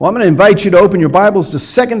Well, I'm going to invite you to open your Bibles to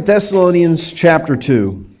 2 Thessalonians chapter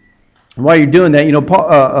 2. And while you're doing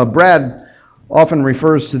that, Brad often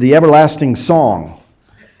refers to the everlasting song.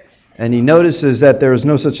 And he notices that there is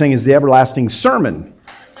no such thing as the everlasting sermon.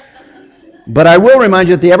 But I will remind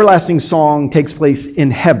you that the everlasting song takes place in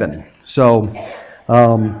heaven. So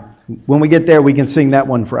when we get there, we can sing that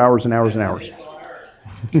one for hours and hours and hours.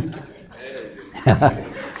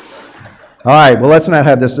 All right, well, let's not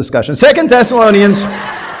have this discussion. 2 Thessalonians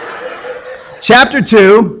chapter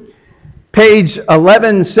 2, page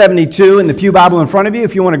 1172 in the Pew Bible in front of you,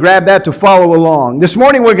 if you want to grab that to follow along. This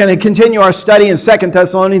morning we're going to continue our study in 2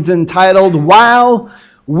 Thessalonians entitled, While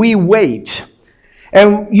We Wait.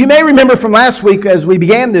 And you may remember from last week as we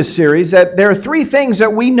began this series that there are three things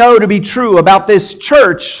that we know to be true about this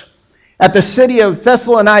church at the city of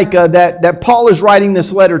Thessalonica that Paul is writing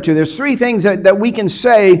this letter to. There's three things that we can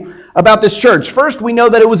say about this church. First, we know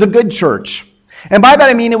that it was a good church. And by that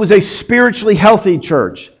I mean it was a spiritually healthy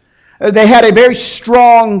church. They had a very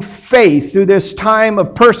strong faith through this time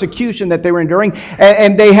of persecution that they were enduring,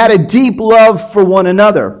 and they had a deep love for one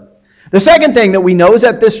another. The second thing that we know is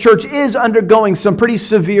that this church is undergoing some pretty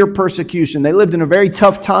severe persecution. They lived in a very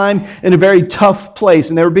tough time, in a very tough place,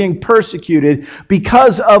 and they were being persecuted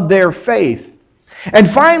because of their faith. And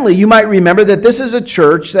finally, you might remember that this is a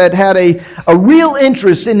church that had a real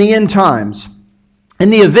interest in the end times, in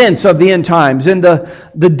the events of the end times, in the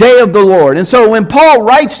day of the Lord. And so when Paul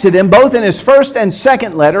writes to them, both in his first and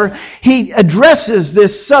second letter, he addresses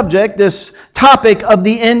this subject, this topic of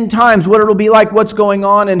the end times, what it'll be like, what's going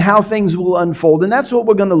on, and how things will unfold. And that's what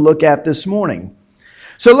we're going to look at this morning.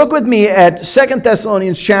 So look with me at 2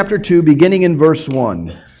 Thessalonians chapter 2, beginning in verse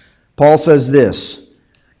 1. Paul says this,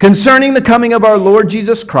 concerning the coming of our Lord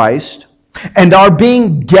Jesus Christ, and our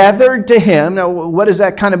being gathered to Him. Now, what is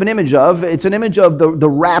that kind of an image of? It's an image of the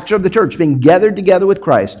rapture of the church, being gathered together with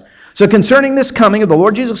Christ. So concerning this coming of the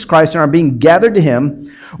Lord Jesus Christ and our being gathered to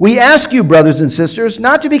Him, we ask you, brothers and sisters,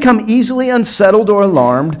 not to become easily unsettled or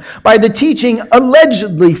alarmed by the teaching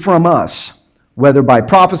allegedly from us, whether by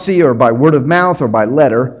prophecy or by word of mouth or by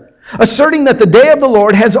letter, asserting that the day of the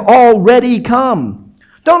Lord has already come.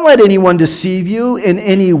 Don't let anyone deceive you in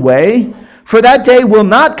any way. For that day will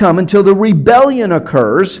not come until the rebellion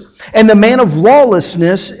occurs and the man of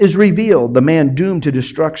lawlessness is revealed, the man doomed to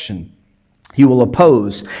destruction. He will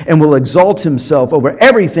oppose and will exalt himself over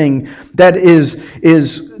everything that is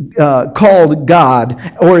called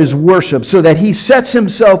God or is worship, so that he sets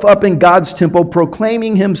himself up in God's temple,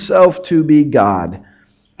 proclaiming himself to be God.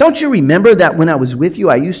 Don't you remember that when I was with you,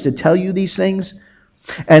 I used to tell you these things?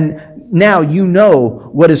 And now you know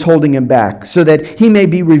what is holding him back, so that he may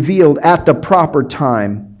be revealed at the proper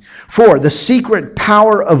time. For the secret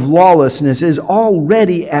power of lawlessness is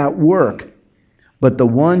already at work, but the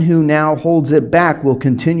one who now holds it back will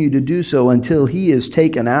continue to do so until he is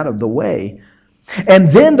taken out of the way. And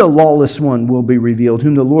then the lawless one will be revealed,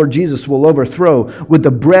 whom the Lord Jesus will overthrow with the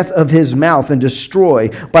breath of his mouth and destroy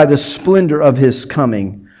by the splendor of his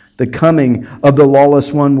coming. The coming of the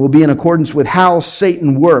lawless one will be in accordance with how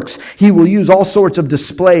Satan works. He will use all sorts of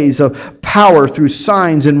displays of power through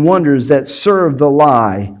signs and wonders that serve the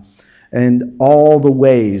lie, and all the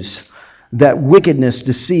ways that wickedness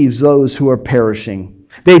deceives those who are perishing.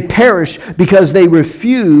 They perish because they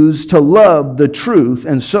refuse to love the truth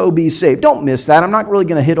and so be saved. Don't miss that. I'm not really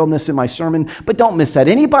going to hit on this in my sermon, but don't miss that.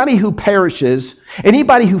 Anybody who perishes,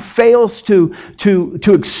 anybody who fails to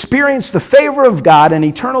experience the favor of God and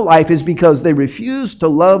eternal life is because they refuse to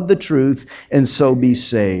love the truth and so be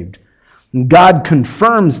saved. God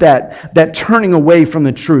confirms that turning away from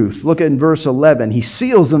the truth. Look at verse 11. He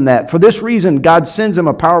seals them that. For this reason, God sends them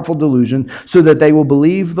a powerful delusion so that they will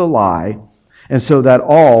believe the lie, and so that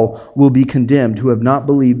all will be condemned who have not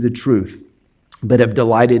believed the truth, but have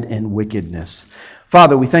delighted in wickedness.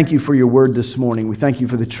 Father, we thank you for your word this morning. We thank you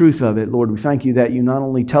for the truth of it, Lord. We thank you that you not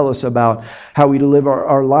only tell us about how we to live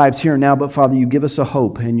our lives here and now, but Father, you give us a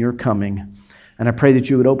hope in your coming. And I pray that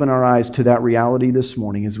you would open our eyes to that reality this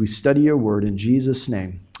morning as we study your word in Jesus'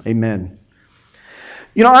 name. Amen.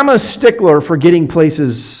 You know, I'm a stickler for getting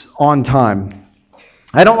places on time.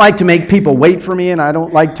 I don't like to make people wait for me, and I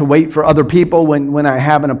don't like to wait for other people when I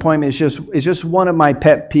have an appointment. It's just one of my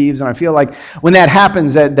pet peeves, and I feel like when that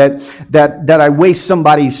happens that I waste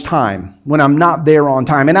somebody's time when I'm not there on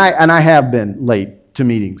time. And I have been late to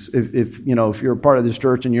meetings. If you're a part of this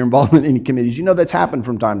church and you're involved in any committees, you know that's happened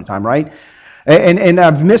from time to time, right? And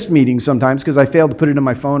I've missed meetings sometimes because I failed to put it in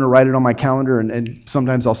my phone or write it on my calendar, and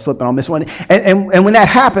sometimes I'll slip and I'll miss one. And when that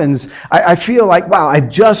happens, I feel like, wow, I've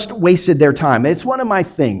just wasted their time. It's one of my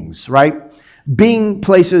things, right? Being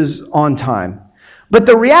places on time. But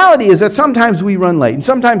the reality is that sometimes we run late. And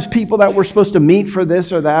sometimes people that we're supposed to meet for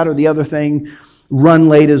this or that or the other thing run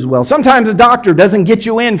late as well. Sometimes a doctor doesn't get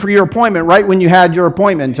you in for your appointment right when you had your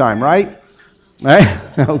appointment time, right?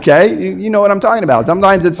 Right? Okay, you know what I'm talking about.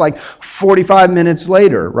 Sometimes it's like 45 minutes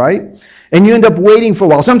later, right? And you end up waiting for a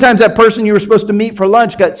while. Sometimes that person you were supposed to meet for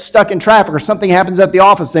lunch got stuck in traffic or something happens at the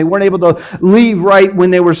office. They weren't able to leave right when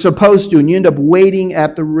they were supposed to, and you end up waiting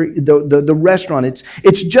at the restaurant.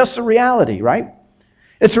 It's just a reality, right?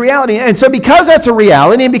 It's a reality. And so because that's a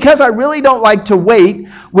reality, and because I really don't like to wait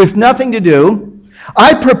with nothing to do,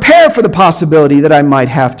 I prepare for the possibility that I might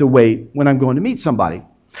have to wait when I'm going to meet somebody.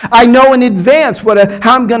 I know in advance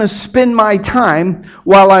how I'm going to spend my time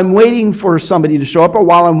while I'm waiting for somebody to show up or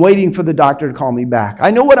while I'm waiting for the doctor to call me back.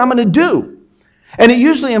 I know what I'm going to do. And it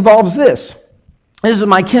usually involves this. This is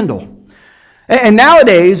my Kindle. And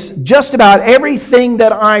nowadays, just about everything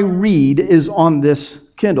that I read is on this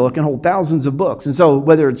Kindle. It can hold thousands of books. And so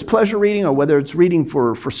whether it's pleasure reading or whether it's reading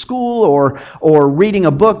for school or reading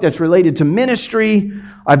a book that's related to ministry,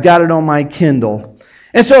 I've got it on my Kindle.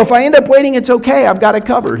 And so if I end up waiting, it's okay. I've got it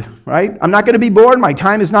covered, right? I'm not going to be bored. My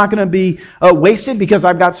time is not going to be wasted because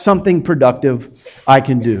I've got something productive I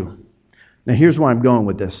can do. Now here's where I'm going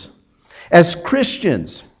with this. As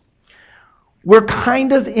Christians, we're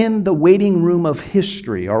kind of in the waiting room of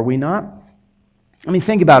history, are we not? I mean,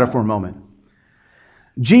 think about it for a moment.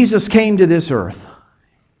 Jesus came to this earth.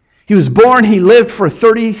 He was born, he lived for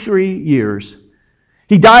 33 years.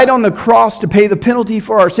 He died on the cross to pay the penalty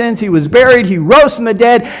for our sins. He was buried, he rose from the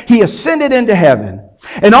dead, he ascended into heaven.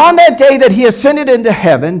 And on that day that he ascended into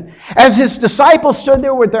heaven, as his disciples stood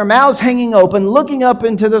there with their mouths hanging open, looking up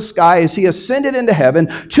into the sky as he ascended into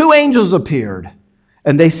heaven, two angels appeared.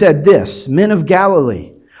 And they said this, "Men of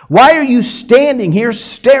Galilee, why are you standing here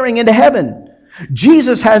staring into heaven?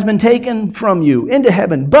 Jesus has been taken from you into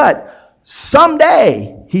heaven, but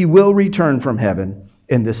someday he will return from heaven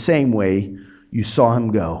in the same way you saw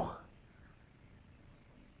him go."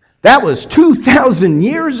 That was 2,000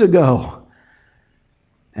 years ago.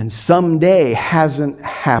 And someday hasn't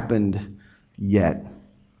happened yet.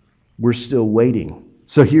 We're still waiting.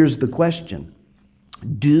 So here's the question.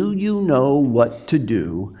 Do you know what to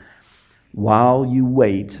do while you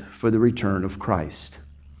wait for the return of Christ?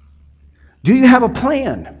 Do you have a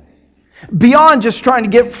plan? Beyond just trying to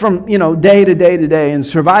get from, day to day to day and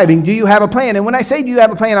surviving, do you have a plan? And when I say do you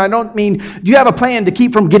have a plan, I don't mean do you have a plan to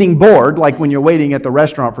keep from getting bored, like when you're waiting at the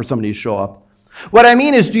restaurant for somebody to show up. What I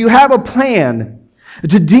mean is, do you have a plan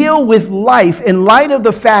to deal with life in light of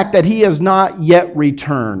the fact that he has not yet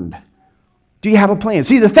returned? Do you have a plan?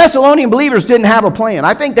 See, the Thessalonian believers didn't have a plan.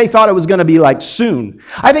 I think they thought it was going to be like soon.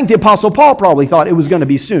 I think the Apostle Paul probably thought it was going to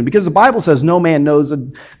be soon because the Bible says no man knows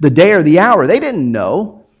the day or the hour. They didn't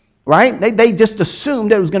know, right? They just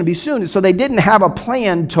assumed it was going to be soon. So they didn't have a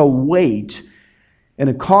plan to wait. And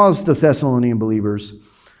it caused the Thessalonian believers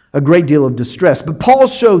a great deal of distress. But Paul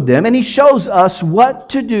showed them, and he shows us what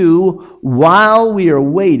to do while we are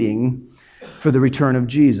waiting for the return of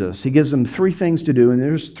Jesus. He gives them three things to do, and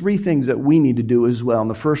there's three things that we need to do as well. And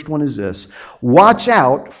the first one is this: watch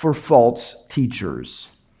out for false teachers.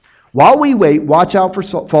 While we wait, watch out for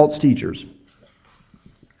false teachers.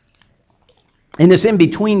 In this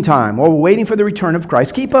in-between time, while we're waiting for the return of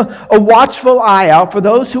Christ, keep a watchful eye out for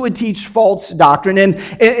those who would teach false doctrine. And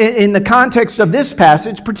in the context of this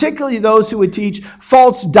passage, particularly those who would teach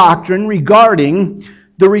false doctrine regarding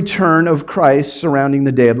the return of Christ surrounding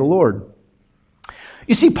the day of the Lord.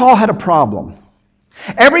 You see, Paul had a problem.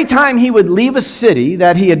 Every time he would leave a city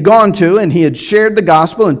that he had gone to and he had shared the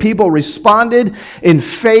gospel and people responded in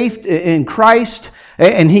faith in Christ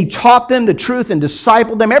and he taught them the truth and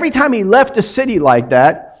discipled them, every time he left a city like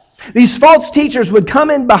that, these false teachers would come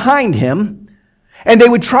in behind him and they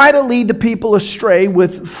would try to lead the people astray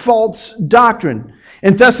with false doctrine.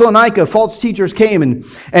 In Thessalonica, false teachers came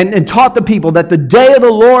and taught the people that the day of the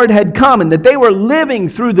Lord had come and that they were living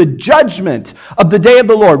through the judgment of the day of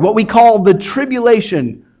the Lord, what we call the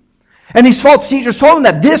tribulation. And these false teachers told them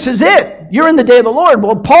that this is it. You're in the day of the Lord.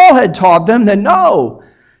 Well, Paul had taught them that no,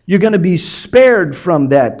 you're going to be spared from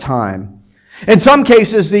that time. In some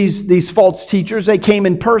cases, these false teachers, they came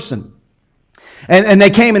in person. And they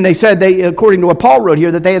came and they said, according to what Paul wrote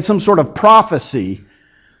here, that they had some sort of prophecy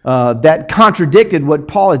that contradicted what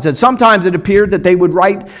Paul had said. Sometimes it appeared that they would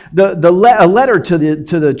write a letter to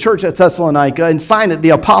the church at Thessalonica and sign it the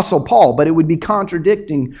Apostle Paul, but it would be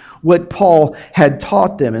contradicting what Paul had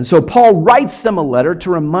taught them. And so Paul writes them a letter to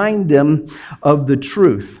remind them of the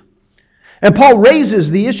truth. And Paul raises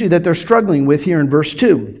the issue that they're struggling with here in verse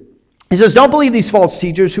 2. He says, don't believe these false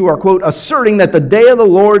teachers who are, quote, asserting that the day of the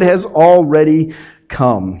Lord has already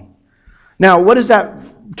come. Now, what does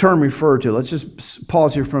that term refer to? Let's just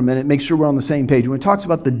pause here for a minute, make sure we're on the same page. When it talks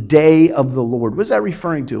about the day of the Lord, what is that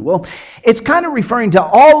referring to? Well, it's kind of referring to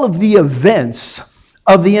all of the events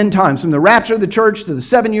of the end times, from the rapture of the church to the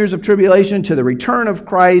 7 years of tribulation to the return of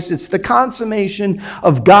Christ. It's the consummation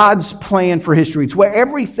of God's plan for history. It's where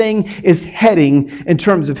everything is heading in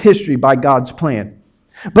terms of history by God's plan.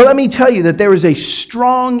 But let me tell you that there is a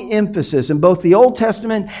strong emphasis in both the Old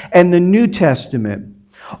Testament and the New Testament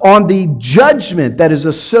on the judgment that is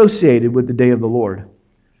associated with the day of the Lord.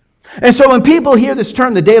 And so when people hear this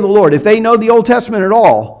term, the day of the Lord, if they know the Old Testament at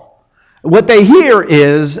all, what they hear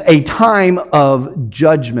is a time of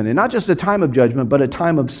judgment. And not just a time of judgment, but a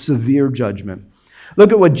time of severe judgment.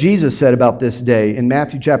 Look at what Jesus said about this day in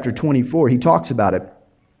Matthew chapter 24. He talks about it.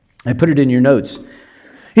 I put it in your notes.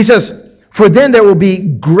 He says, "For then there will be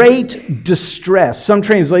great distress." Some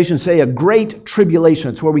translations say a great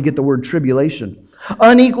tribulation. It's where we get the word tribulation.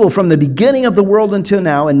 "Unequal from the beginning of the world until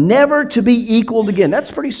now, and never to be equaled again."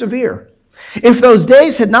 That's pretty severe. "If those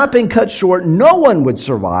days had not been cut short, no one would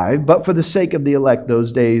survive, but for the sake of the elect,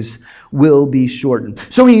 those days will be shortened."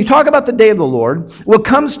 So when you talk about the day of the Lord, what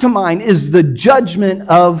comes to mind is the judgment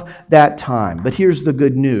of that time. But here's the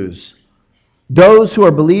good news. Those who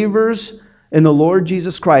are believers in the Lord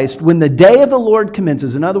Jesus Christ, when the day of the Lord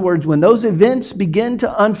commences, in other words, when those events begin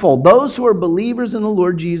to unfold, those who are believers in the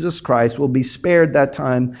Lord Jesus Christ will be spared that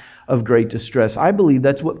time of great distress. I believe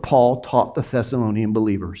that's what Paul taught the Thessalonian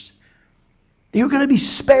believers. You're going to be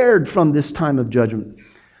spared from this time of judgment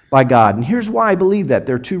by God. And here's why I believe that.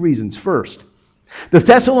 There are two reasons. First, the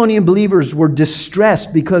Thessalonian believers were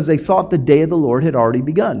distressed because they thought the day of the Lord had already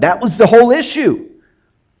begun. That was the whole issue.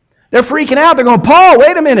 They're freaking out. They're going, "Paul,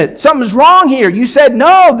 wait a minute. Something's wrong here. You said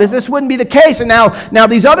no, this wouldn't be the case. And now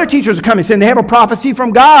these other teachers are coming saying they have a prophecy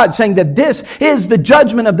from God saying that this is the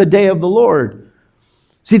judgment of the day of the Lord."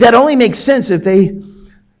 See, that only makes sense if they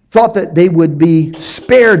thought that they would be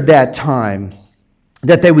spared that time,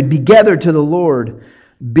 that they would be gathered to the Lord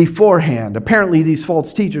beforehand. Apparently, these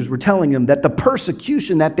false teachers were telling them that the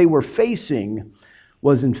persecution that they were facing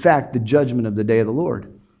was in fact the judgment of the day of the Lord.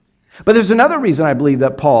 But there's another reason I believe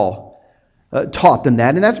that Paul taught them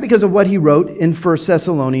that, and that's because of what he wrote in 1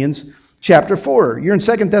 Thessalonians chapter 4. You're in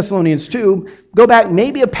 2 Thessalonians 2. Go back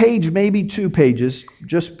maybe a page, maybe 2 pages,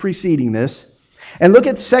 just preceding this, and look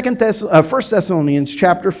at 1 Thessalonians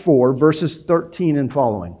chapter 4, verses 13 and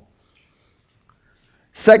following.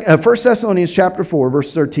 1 Thessalonians chapter 4,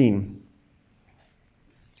 verse 13.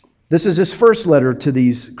 This is his first letter to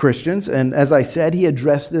these Christians, and as I said, he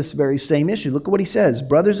addressed this very same issue. Look at what he says.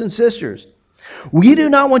 "Brothers and sisters, we do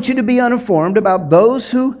not want you to be uninformed about those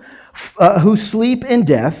who sleep in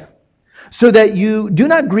death, so that you do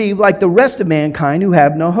not grieve like the rest of mankind who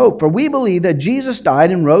have no hope. For we believe that Jesus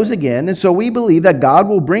died and rose again, and so we believe that God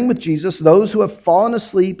will bring with Jesus those who have fallen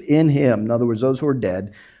asleep in him." In other words, those who are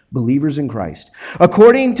dead, believers in Christ.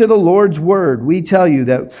 "According to the Lord's word, we tell you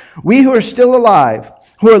that we who are still alive,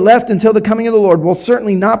 who are left until the coming of the Lord, will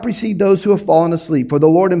certainly not precede those who have fallen asleep. For the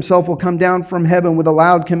Lord himself will come down from heaven with a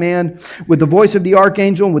loud command, with the voice of the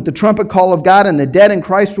archangel, and with the trumpet call of God, and the dead in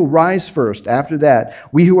Christ will rise first. After that,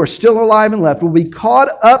 we who are still alive and left will be caught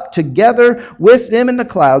up together with them in the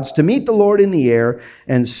clouds to meet the Lord in the air,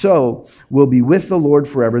 and so will be with the Lord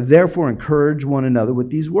forever. Therefore, encourage one another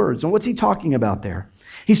with these words." And what's he talking about there?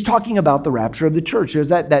 He's talking about the rapture of the church. There's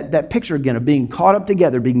that picture again of being caught up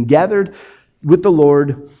together, being gathered with the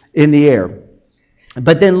Lord in the air.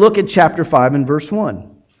 But then look at chapter 5 and verse 1.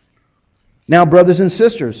 "Now, brothers and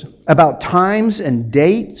sisters, about times and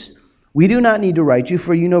dates, we do not need to write you,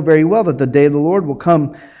 for you know very well that the day of the Lord will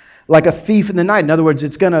come like a thief in the night." In other words,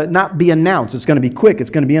 it's going to not be announced. It's going to be quick.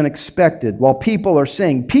 It's going to be unexpected. "While people are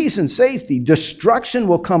saying peace and safety, destruction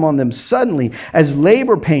will come on them suddenly as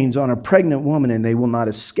labor pains on a pregnant woman, and they will not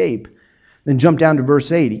escape." Then jump down to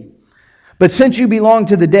verse 80. "But since you belong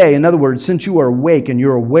to the day," in other words, since you are awake and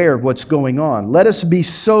you're aware of what's going on, "let us be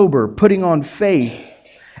sober, putting on faith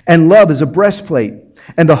and love as a breastplate,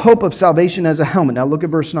 and the hope of salvation as a helmet." Now look at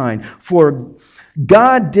verse 9. "For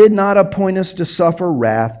God did not appoint us to suffer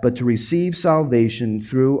wrath, but to receive salvation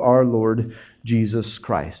through our Lord Jesus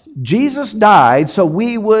Christ." Jesus died so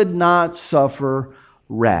we would not suffer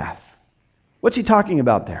wrath. What's he talking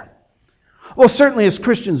about there? Well, certainly as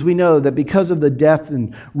Christians, we know that because of the death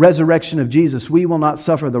and resurrection of Jesus, we will not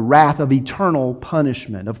suffer the wrath of eternal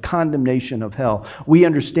punishment, of condemnation of hell. We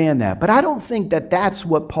understand that. But I don't think that that's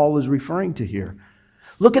what Paul is referring to here.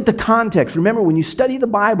 Look at the context. Remember, when you study the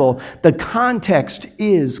Bible, the context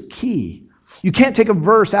is key. You can't take a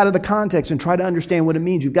verse out of the context and try to understand what it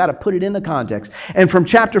means. You've got to put it in the context. And from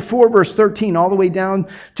chapter 4, verse 13, all the way down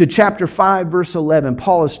to chapter 5, verse 11,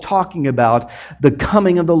 Paul is talking about the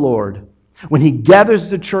coming of the Lord. When he gathers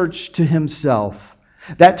the church to himself,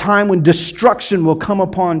 that time when destruction will come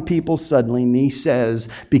upon people suddenly, and he says,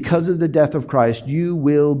 because of the death of Christ, you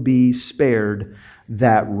will be spared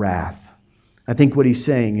that wrath. I think what he's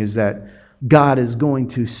saying is that God is going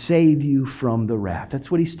to save you from the wrath. That's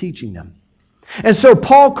what he's teaching them. And so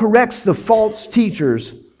Paul corrects the false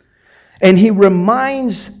teachers, and he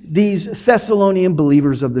reminds these Thessalonian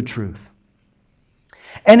believers of the truth.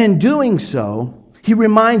 And in doing so, he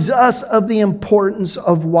reminds us of the importance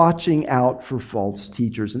of watching out for false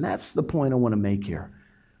teachers. And that's the point I want to make here.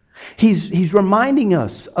 He's reminding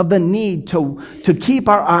us of the need to keep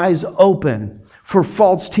our eyes open for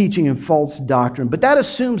false teaching and false doctrine. But that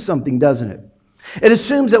assumes something, doesn't it? It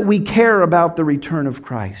assumes that we care about the return of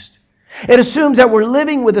Christ. It assumes that we're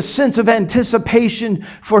living with a sense of anticipation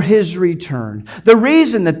for His return. The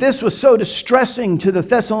reason that this was so distressing to the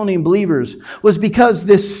Thessalonian believers was because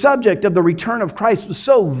this subject of the return of Christ was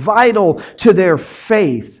so vital to their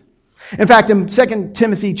faith. In fact, in 2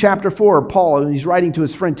 Timothy chapter 4, Paul, and he's writing to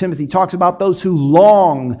his friend Timothy, talks about those who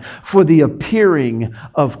long for the appearing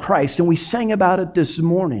of Christ. And we sang about it this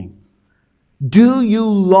morning. Do you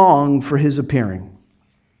long for His appearing?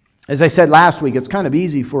 As I said last week, it's kind of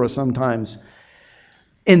easy for us sometimes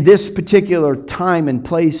in this particular time and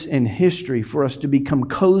place in history for us to become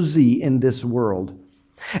cozy in this world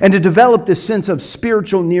and to develop this sense of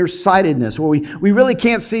spiritual nearsightedness where we really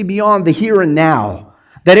can't see beyond the here and now,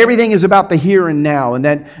 that everything is about the here and now, and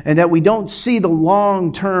that we don't see the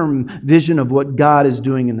long-term vision of what God is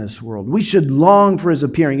doing in this world. We should long for His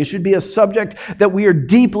appearing. It should be a subject that we are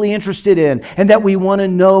deeply interested in and that we want to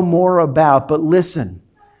know more about. But listen,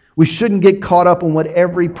 we shouldn't get caught up on what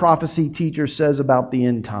every prophecy teacher says about the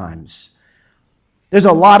end times. There's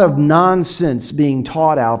a lot of nonsense being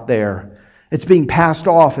taught out there. It's being passed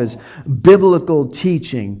off as biblical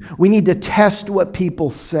teaching. We need to test what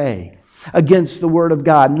people say against the Word of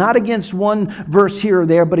God. Not against one verse here or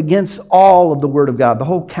there, but against all of the Word of God, the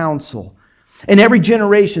whole counsel. In every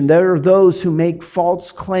generation, there are those who make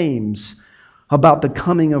false claims about the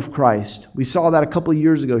coming of Christ. We saw that a couple of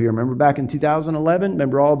years ago here. Remember back in 2011?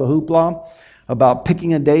 Remember all the hoopla about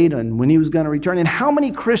picking a date and when He was going to return? And how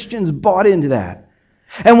many Christians bought into that?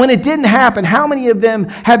 And when it didn't happen, how many of them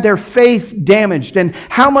had their faith damaged? And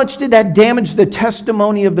how much did that damage the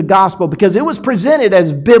testimony of the gospel? Because it was presented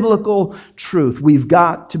as biblical truth. We've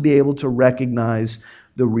got to be able to recognize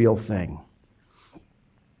the real thing.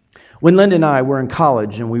 When Linda and I were in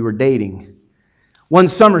college and we were dating, one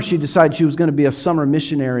summer she decided she was going to be a summer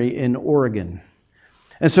missionary in Oregon.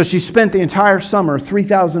 And so she spent the entire summer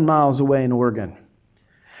 3,000 miles away in Oregon.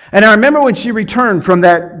 And I remember when she returned from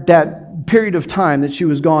that period of time that she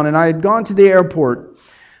was gone, and I had gone to the airport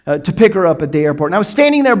to pick her up at the airport. And I was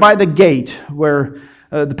standing there by the gate where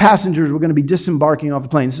the passengers were going to be disembarking off the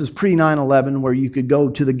plane. This was pre-9/11 where you could go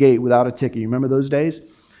to the gate without a ticket. You remember those days?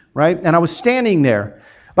 Right? And I was standing there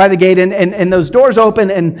by the gate, and those doors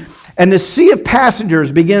open, and the sea of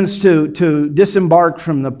passengers begins to disembark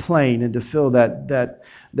from the plane and to fill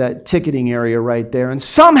that ticketing area right there. And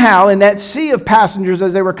somehow in that sea of passengers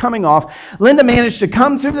as they were coming off, Linda managed to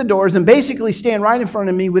come through the doors and basically stand right in front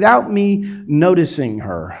of me without me noticing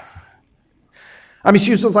her. I mean,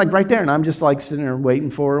 she was just like right there, and I'm just like sitting there waiting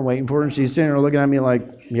for her, and she's sitting there looking at me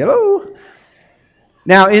like, hello?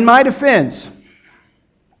 Now, in my defense,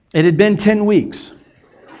 it had been 10 weeks.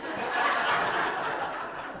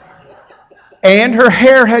 And her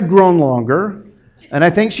hair had grown longer. And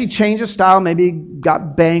I think she changed the style, maybe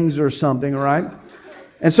got bangs or something, right?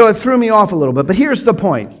 And so it threw me off a little bit. But here's the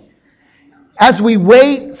point. As we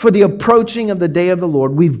wait for the approaching of the day of the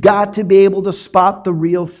Lord, we've got to be able to spot the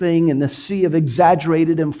real thing in the sea of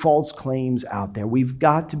exaggerated and false claims out there. We've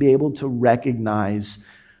got to be able to recognize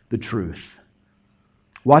the truth.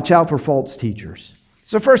 Watch out for false teachers.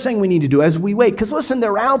 It's the first thing we need to do as we wait. Because listen,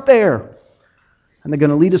 they're out there. And they're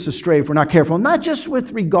going to lead us astray if we're not careful. Not just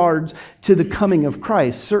with regards to the coming of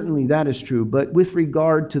Christ. Certainly that is true. But with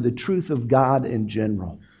regard to the truth of God in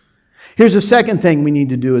general. Here's the second thing we need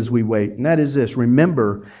to do as we wait. And that is this.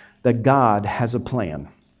 Remember that God has a plan.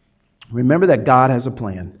 Remember that God has a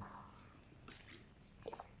plan.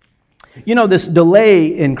 You know, this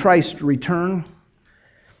delay in Christ's return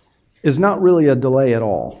is not really a delay at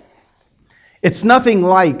all. It's nothing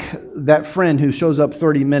like that friend who shows up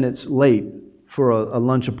 30 minutes late for a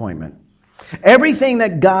lunch appointment. Everything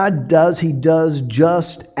that God does, He does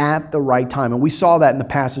just at the right time. And we saw that in the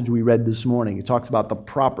passage we read this morning. It talks about the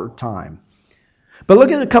proper time. But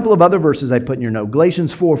look at a couple of other verses I put in your note.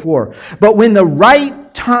 Galatians 4:4. But when the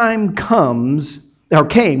right time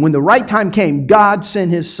when the right time came, God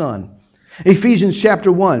sent His Son. Ephesians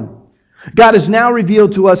chapter 1. God has now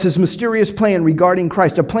revealed to us His mysterious plan regarding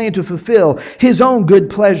Christ, a plan to fulfill His own good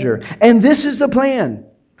pleasure. And this is the plan.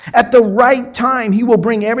 At the right time, He will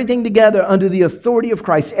bring everything together under the authority of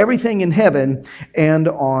Christ, everything in heaven and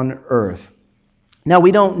on earth. Now,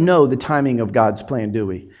 we don't know the timing of God's plan, do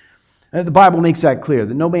we? The Bible makes that clear,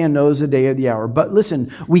 that no man knows the day or the hour. But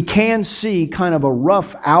listen, we can see kind of a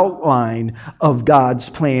rough outline of God's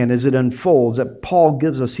plan as it unfolds that Paul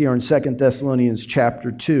gives us here in 2 Thessalonians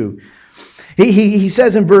chapter 2. He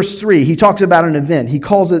says in verse 3, he talks about an event. He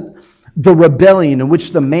calls it the rebellion in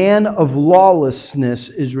which the man of lawlessness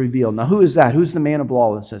is revealed. Now, who is that? Who's the man of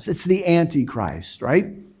lawlessness? It's the Antichrist, right?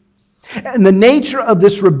 And the nature of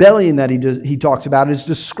this rebellion that he talks about is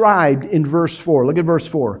described in verse 4. Look at verse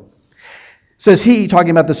 4. It says he,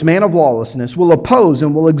 talking about this man of lawlessness, will oppose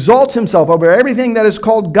and will exalt himself over everything that is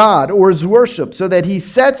called God or is worshipped, so that he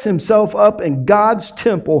sets himself up in God's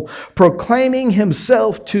temple, proclaiming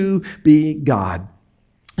himself to be God.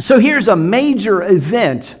 So here's a major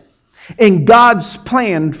event in God's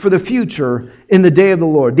plan for the future in the day of the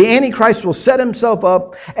Lord. The Antichrist will set himself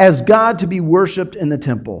up as God to be worshipped in the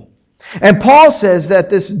temple. And Paul says that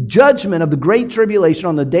this judgment of the great tribulation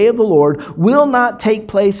on the day of the Lord will not take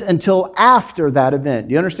place until after that event.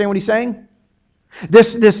 Do you understand what he's saying?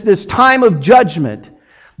 This time of judgment,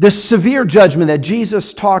 this severe judgment that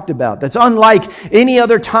Jesus talked about, that's unlike any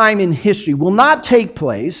other time in history, will not take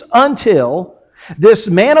place until this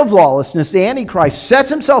man of lawlessness, the Antichrist, sets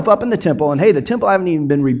himself up in the temple. And hey, the temple hasn't even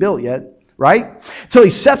been rebuilt yet. Right? So he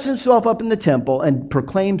sets himself up in the temple and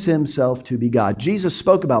proclaims himself to be God. Jesus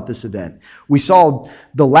spoke about this event. We saw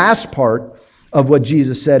the last part of what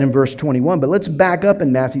Jesus said in verse 21, but let's back up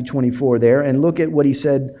in Matthew 24 there and look at what he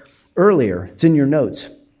said earlier. It's in your notes.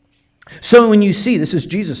 So when you see, this is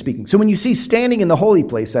Jesus speaking, so when you see standing in the holy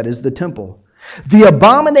place, that is the temple, the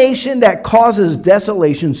abomination that causes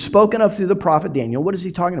desolation spoken of through the prophet Daniel, what is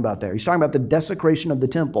he talking about there? He's talking about the desecration of the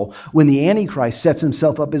temple when the Antichrist sets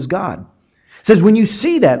himself up as God. It says, when you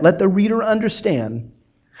see that, let the reader understand.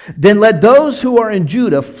 Then let those who are in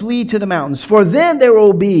Judah flee to the mountains, for then there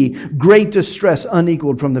will be great distress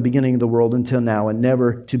unequaled from the beginning of the world until now, and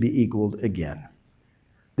never to be equaled again.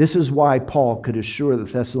 This is why Paul could assure the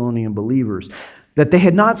Thessalonian believers that they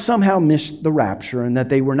had not somehow missed the rapture and that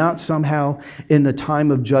they were not somehow in the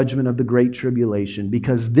time of judgment of the great tribulation,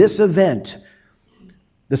 because this event,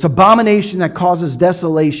 this abomination that causes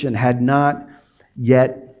desolation, had not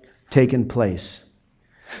yet taken place.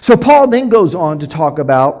 So Paul then goes on to talk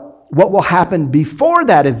about what will happen before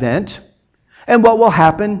that event and what will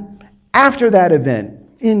happen after that event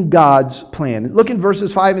in God's plan. Look in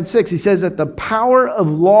verses 5 and 6. He says that the power of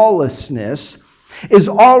lawlessness is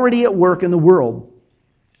already at work in the world.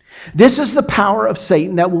 This is the power of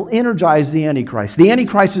Satan that will energize the Antichrist. The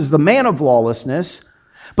Antichrist is the man of lawlessness,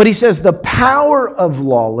 but he says the power of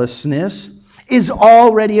lawlessness is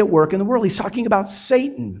already at work in the world. He's talking about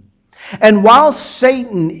Satan. And while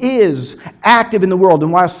Satan is active in the world,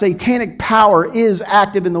 and while satanic power is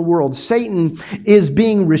active in the world, Satan is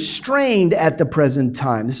being restrained at the present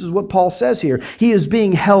time. This is what Paul says here. He is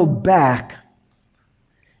being held back.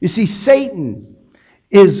 You see, Satan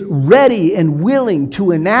is ready and willing to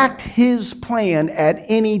enact his plan at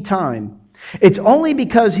any time. It's only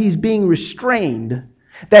because he's being restrained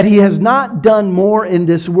that he has not done more in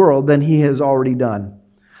this world than he has already done.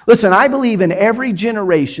 Listen, I believe in every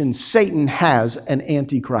generation Satan has an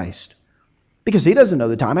antichrist, because he doesn't know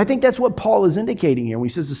the time. I think that's what Paul is indicating here when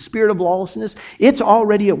he says the spirit of lawlessness, it's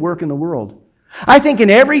already at work in the world. I think in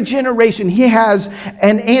every generation he has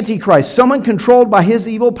an antichrist, someone controlled by his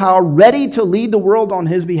evil power, ready to lead the world on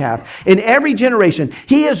his behalf. In every generation,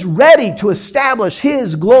 he is ready to establish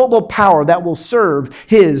his global power that will serve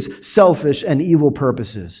his selfish and evil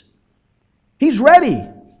purposes. He's ready,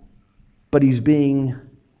 but he's being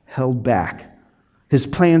held back. His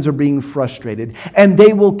plans are being frustrated, and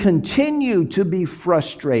they will continue to be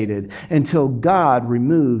frustrated until God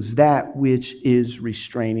removes that which is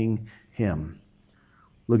restraining him.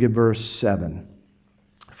 Look at verse 7.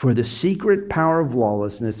 For the secret power of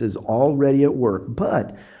lawlessness is already at work,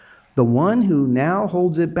 but the one who now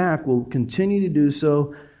holds it back will continue to do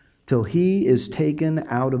so till he is taken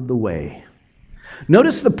out of the way.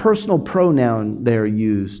 Notice the personal pronoun there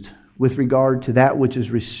used with regard to that which is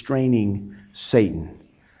restraining Satan.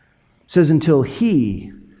 It says until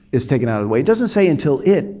he is taken out of the way. It doesn't say until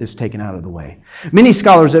it is taken out of the way. Many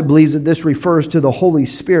scholars that believe that this refers to the Holy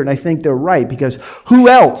Spirit, and I think they're right, because who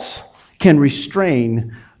else can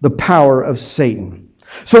restrain the power of Satan.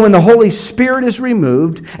 So when the Holy Spirit is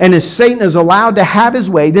removed and as Satan is allowed to have his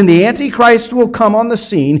way, then the Antichrist will come on the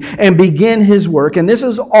scene and begin his work. And this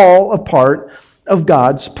is all a part of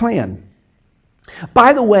God's plan.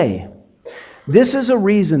 By the way, this is a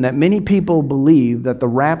reason that many people believe that the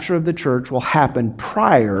rapture of the church will happen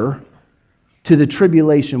prior to the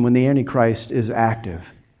tribulation when the Antichrist is active.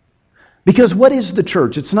 Because what is the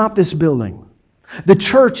church? It's not this building. The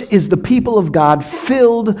church is the people of God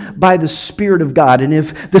filled by the Spirit of God. And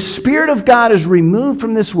if the Spirit of God is removed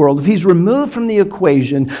from this world, if He's removed from the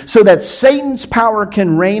equation so that Satan's power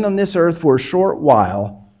can reign on this earth for a short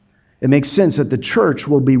while, it makes sense that the church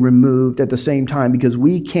will be removed at the same time because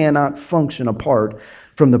we cannot function apart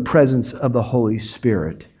from the presence of the Holy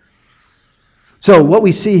Spirit. So what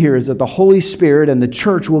we see here is that the Holy Spirit and the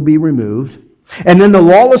church will be removed. And then the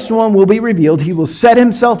lawless one will be revealed. He will set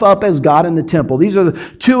himself up as God in the temple. These are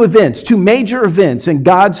the two major events in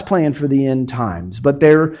God's plan for the end times. But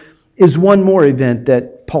there is one more event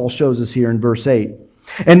that Paul shows us here in verse 8.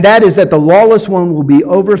 And that is that the lawless one will be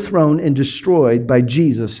overthrown and destroyed by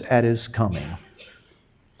Jesus at His coming.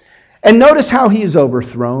 And notice how He is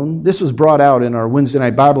overthrown. This was brought out in our Wednesday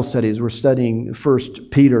night Bible studies. We're studying 1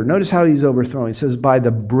 Peter. Notice how He's overthrown. He says, by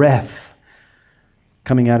the breath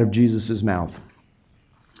coming out of Jesus' mouth.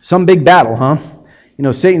 Some big battle, huh? You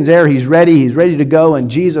know, Satan's there, he's ready to go, and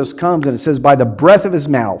Jesus comes, and it says, by the breath of His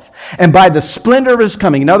mouth, and by the splendor of His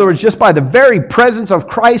coming. In other words, just by the very presence of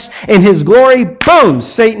Christ in His glory, boom,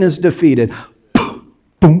 Satan is defeated. Boom,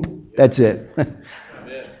 boom, that's it.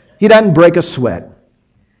 He doesn't break a sweat.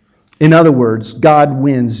 In other words, God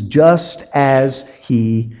wins just as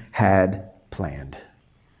He had planned.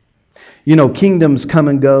 You know, kingdoms come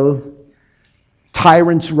and go.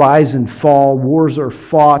 Tyrants rise and fall, wars are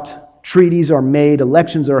fought, treaties are made,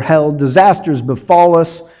 elections are held, disasters befall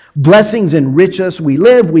us, blessings enrich us, we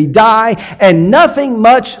live, we die, and nothing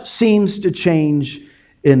much seems to change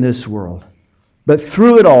in this world. But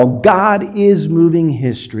through it all, God is moving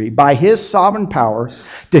history by His sovereign power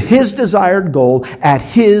to His desired goal at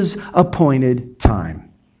His appointed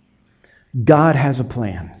time. God has a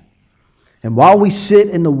plan. And while we sit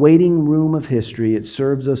in the waiting room of history, it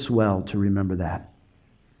serves us well to remember that.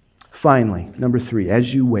 Finally, number 3,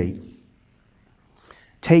 as you wait,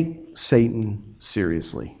 take Satan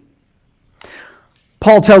seriously.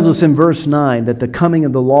 Paul tells us in verse 9 that the coming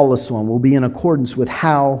of the lawless one will be in accordance with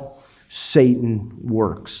how Satan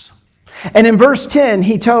works. And in verse 10,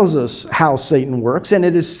 he tells us how Satan works, and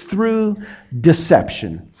it is through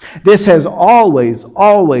deception. This has always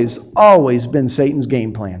been Satan's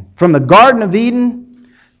game plan. From the Garden of Eden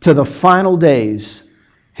to the final days,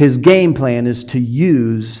 his game plan is to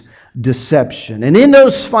use deception. And in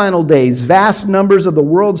those final days, vast numbers of the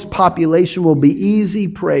world's population will be easy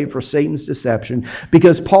prey for Satan's deception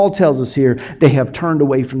because Paul tells us here they have turned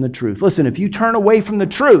away from the truth. Listen, if you turn away from the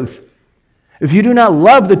truth, if you do not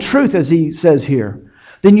love the truth, as he says here,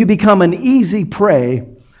 then you become an easy prey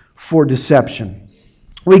for deception.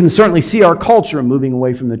 We can certainly see our culture moving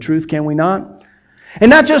away from the truth, can we not?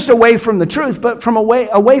 And not just away from the truth, but from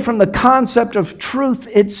away from the concept of truth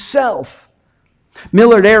itself.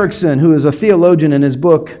 Millard Erickson, who is a theologian, in his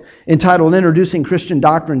book entitled Introducing Christian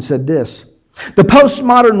Doctrine, said this: the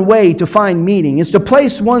postmodern way to find meaning is to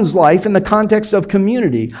place one's life in the context of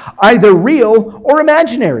community, either real or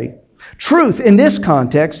imaginary. Truth in this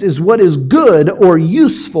context is what is good or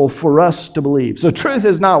useful for us to believe. So truth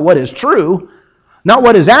is not what is true, not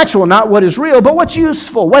what is actual, not what is real, but what's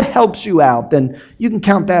useful, what helps you out. Then you can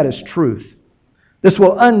count that as truth. This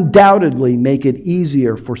will undoubtedly make it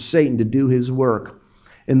easier for Satan to do his work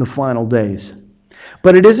in the final days.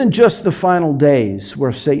 But it isn't just the final days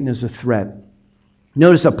where Satan is a threat.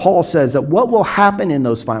 Notice that Paul says that what will happen in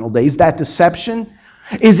those final days, that deception,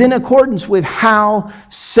 is in accordance with how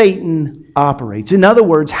Satan operates. In other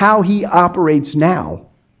words, how he operates now.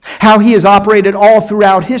 How he has operated all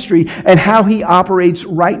throughout history and how he operates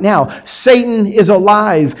right now. Satan is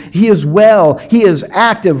alive. He is well. He is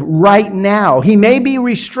active right now. He may be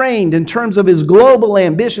restrained in terms of his global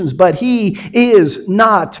ambitions, but he is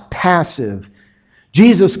not passive.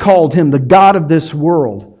 Jesus called him the God of this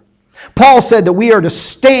world. Paul said that we are to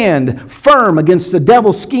stand firm against the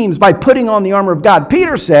devil's schemes by putting on the armor of God.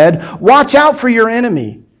 Peter said, watch out for your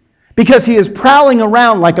enemy, because he is prowling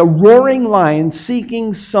around like a roaring lion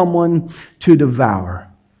seeking someone to devour.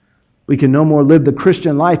 We can no more live the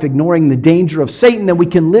Christian life ignoring the danger of Satan than we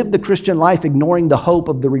can live the Christian life ignoring the hope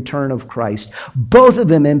of the return of Christ. Both of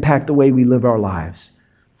them impact the way we live our lives.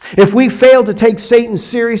 If we fail to take Satan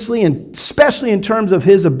seriously, and especially in terms of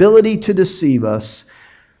his ability to deceive us,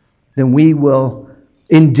 then we will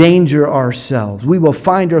endanger ourselves. We will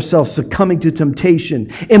find ourselves succumbing to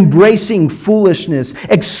temptation, embracing foolishness,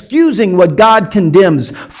 excusing what God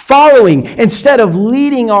condemns, following instead of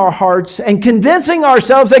leading our hearts and convincing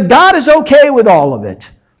ourselves that God is okay with all of it.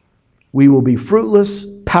 We will be fruitless,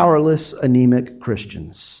 powerless, anemic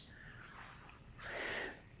Christians.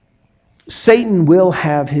 Satan will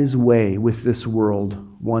have his way with this world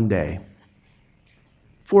one day,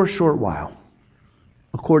 for a short while,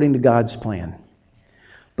 according to God's plan.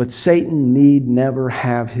 But Satan need never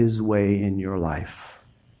have his way in your life.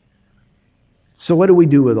 So what do we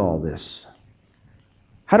do with all this?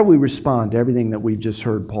 How do we respond to everything that we've just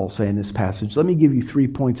heard Paul say in this passage? Let me give you 3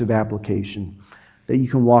 points of application that you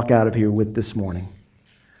can walk out of here with this morning.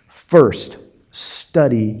 First,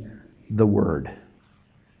 study the Word.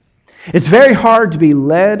 It's very hard to be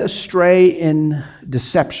led astray in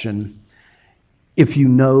deception if you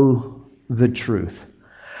know the truth.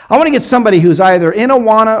 I want to get somebody who's either in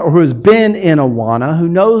Awana or who has been in Awana, who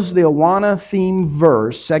knows the Awana theme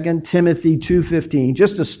verse, 2 Timothy 2:15,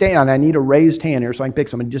 just to stand. I need a raised hand here so I can pick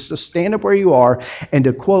someone. Just to stand up where you are and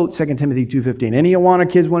to quote 2 Timothy 2:15. Any Awana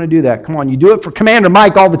kids want to do that? Come on, you do it for Commander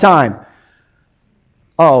Mike all the time.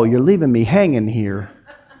 Oh, you're leaving me hanging here.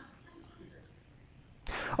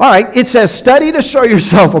 All right, it says, study to show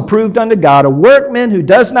yourself approved unto God, a workman who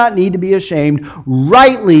does not need to be ashamed,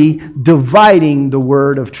 rightly dividing the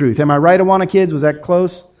word of truth. Am I right, Awana kids? Was that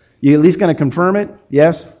close? You at least going to confirm it?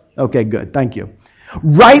 Yes? Okay, good. Thank you.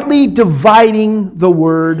 Rightly dividing the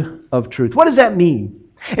word of truth. What does that mean?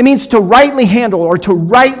 It means to rightly handle or to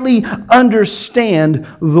rightly understand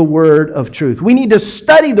the word of truth. We need to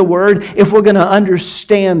study the word if we're going to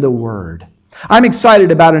understand the word. I'm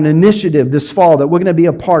excited about an initiative this fall that we're going to be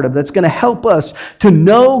a part of that's going to help us to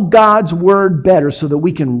know God's Word better so that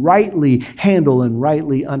we can rightly handle and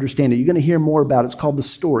rightly understand it. You're going to hear more about it. It's called The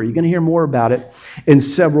Story. You're going to hear more about it in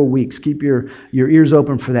several weeks. Keep your ears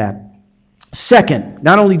open for that. Second,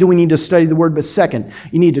 not only do we need to study the Word, but second,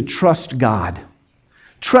 you need to trust God.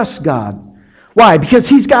 Trust God. Why? Because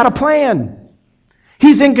He's got a plan.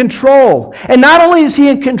 He's in control. And not only is He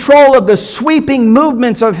in control of the sweeping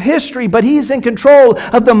movements of history, but He's in control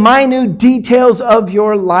of the minute details of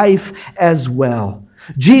your life as well.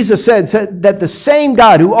 Jesus said that the same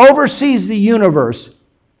God who oversees the universe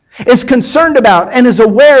is concerned about and is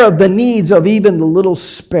aware of the needs of even the little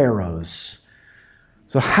sparrows.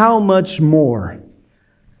 So how much more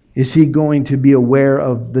is He going to be aware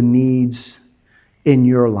of the needs in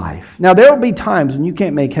your life? Now, there will be times when you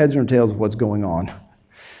can't make heads or tails of what's going on,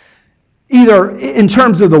 either in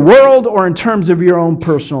terms of the world or in terms of your own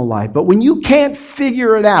personal life. But when you can't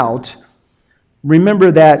figure it out,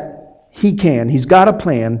 remember that He can. He's got a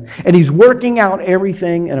plan, and He's working out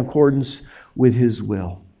everything in accordance with His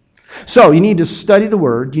will. So you need to study the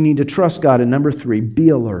Word. You need to trust God. And number 3, be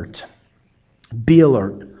alert. Be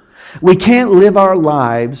alert. We can't live our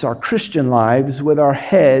lives, our Christian lives, with our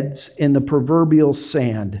heads in the proverbial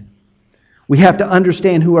sand. We have to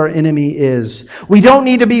understand who our enemy is. We don't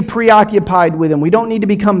need to be preoccupied with him. We don't need to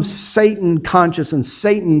become Satan conscious and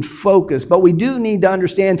Satan focused. But we do need to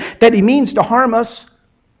understand that he means to harm us.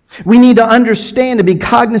 We need to understand and be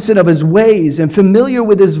cognizant of his ways and familiar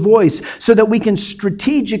with his voice so that we can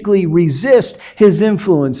strategically resist his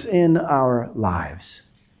influence in our lives.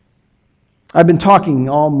 I've been talking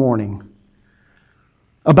all morning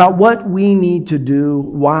about what we need to do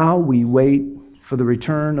while we wait for the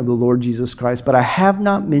return of the Lord Jesus Christ, but I have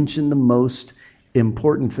not mentioned the most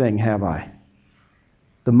important thing, have I?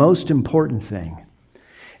 The most important thing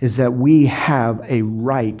is that we have a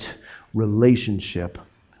right relationship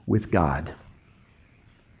with God.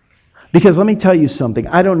 Because let me tell you something,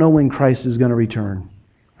 I don't know when Christ is going to return.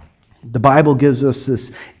 The Bible gives us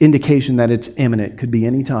this indication that it's imminent, could be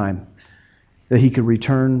any time that He could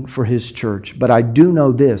return for His church. But I do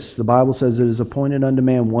know this. The Bible says it is appointed unto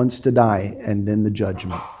man once to die and then the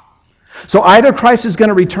judgment. So either Christ is going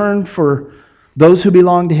to return for those who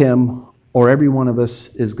belong to Him or every one of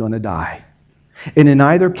us is going to die. And in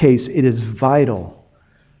either case, it is vital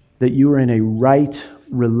that you are in a right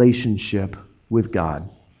relationship with God.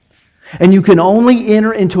 And you can only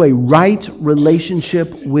enter into a right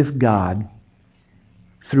relationship with God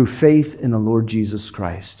through faith in the Lord Jesus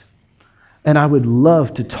Christ. And I would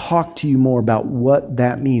love to talk to you more about what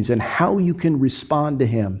that means and how you can respond to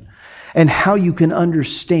Him and how you can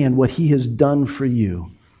understand what He has done for you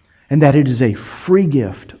and that it is a free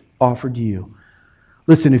gift offered to you.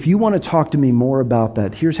 Listen, if you want to talk to me more about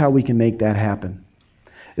that, here's how we can make that happen.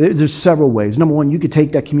 There's several ways. Number one, you could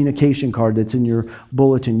take that communication card that's in your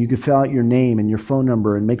bulletin. You could fill out your name and your phone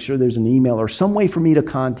number and make sure there's an email or some way for me to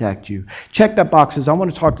contact you. Check that box. Says, I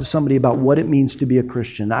want to talk to somebody about what it means to be a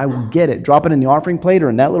Christian. I will get it. Drop it in the offering plate or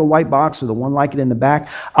in that little white box or the one like it in the back.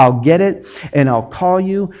 I'll get it and I'll call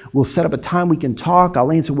you. We'll set up a time we can talk.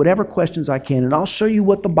 I'll answer whatever questions I can, and I'll show you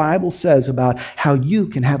what the Bible says about how you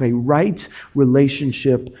can have a right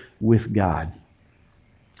relationship with God.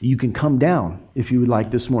 You can come down if you would like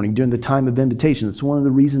this morning during the time of invitation. It's one of the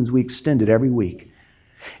reasons we extend it every week.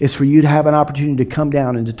 It's for you to have an opportunity to come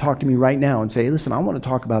down and to talk to me right now and say, hey, listen, I want to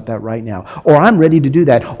talk about that right now. Or I'm ready to do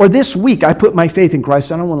that. Or this week I put my faith in Christ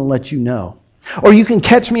and I want to let you know. Or you can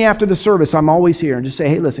catch me after the service. I'm always here, and just say,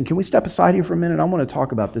 hey, listen, can we step aside here for a minute? I want to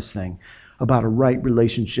talk about this thing, about a right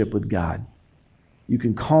relationship with God. You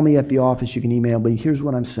can call me at the office. You can email me. Here's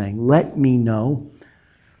what I'm saying. Let me know.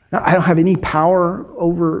 Now, I don't have any power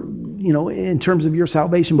over, in terms of your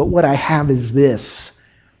salvation, but what I have is this,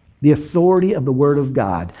 the authority of the Word of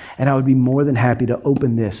God. And I would be more than happy to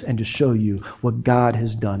open this and to show you what God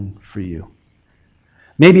has done for you.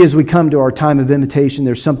 Maybe as we come to our time of invitation,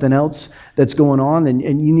 there's something else that's going on and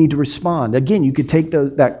you need to respond. Again, you could take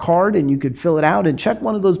that card and you could fill it out and check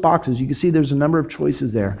one of those boxes. You can see there's a number of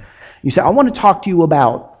choices there. You say, I want to talk to you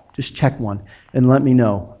about. Just check one and let me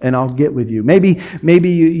know, and I'll get with you. Maybe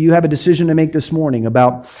you have a decision to make this morning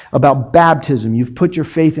about baptism. You've put your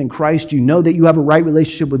faith in Christ. You know that you have a right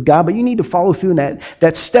relationship with God, but you need to follow through in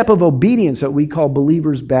that step of obedience that we call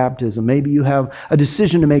believer's baptism. Maybe you have a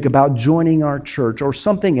decision to make about joining our church or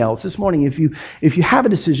something else. This morning, if you have a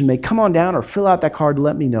decision to make, come on down or fill out that card and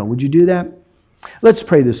let me know. Would you do that? Let's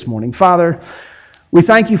pray this morning. Father, we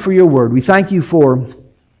thank you for your word. We thank you for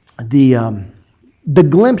the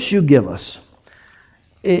glimpse you give us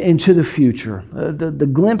into the future, the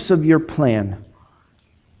glimpse of your plan.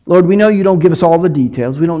 Lord, we know you don't give us all the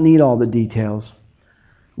details. We don't need all the details.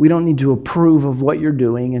 We don't need to approve of what you're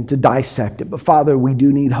doing and to dissect it. But Father, we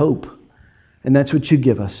do need hope. And that's what you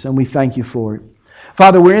give us. And we thank you for it.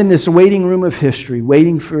 Father, we're in this waiting room of history,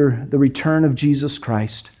 waiting for the return of Jesus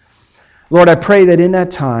Christ. Lord, I pray that in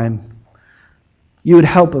that time, you would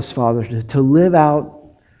help us, Father, to live out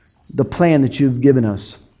the plan that you've given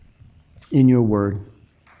us in your word.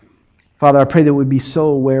 Father, I pray that we'd be so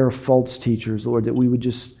aware of false teachers, Lord, that we would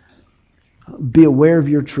just be aware of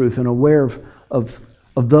your truth and aware of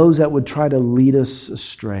those that would try to lead us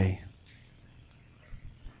astray.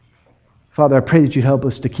 Father, I pray that you'd help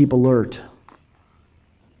us to keep alert,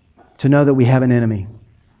 to know that we have an enemy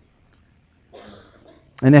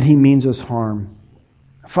and that he means us harm.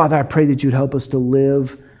 Father, I pray that you'd help us to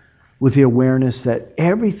live with the awareness that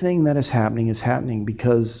everything that is happening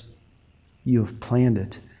because you have planned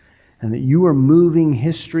it, and that you are moving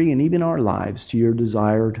history and even our lives to your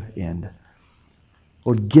desired end.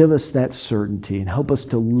 Lord, give us that certainty and help us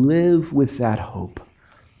to live with that hope.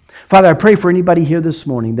 Father, I pray for anybody here this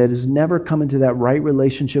morning that has never come into that right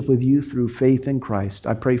relationship with you through faith in Christ.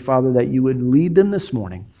 I pray, Father, that you would lead them this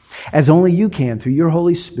morning, as only you can through your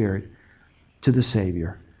Holy Spirit, to the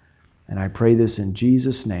Savior. And I pray this in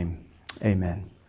Jesus' name. Amen.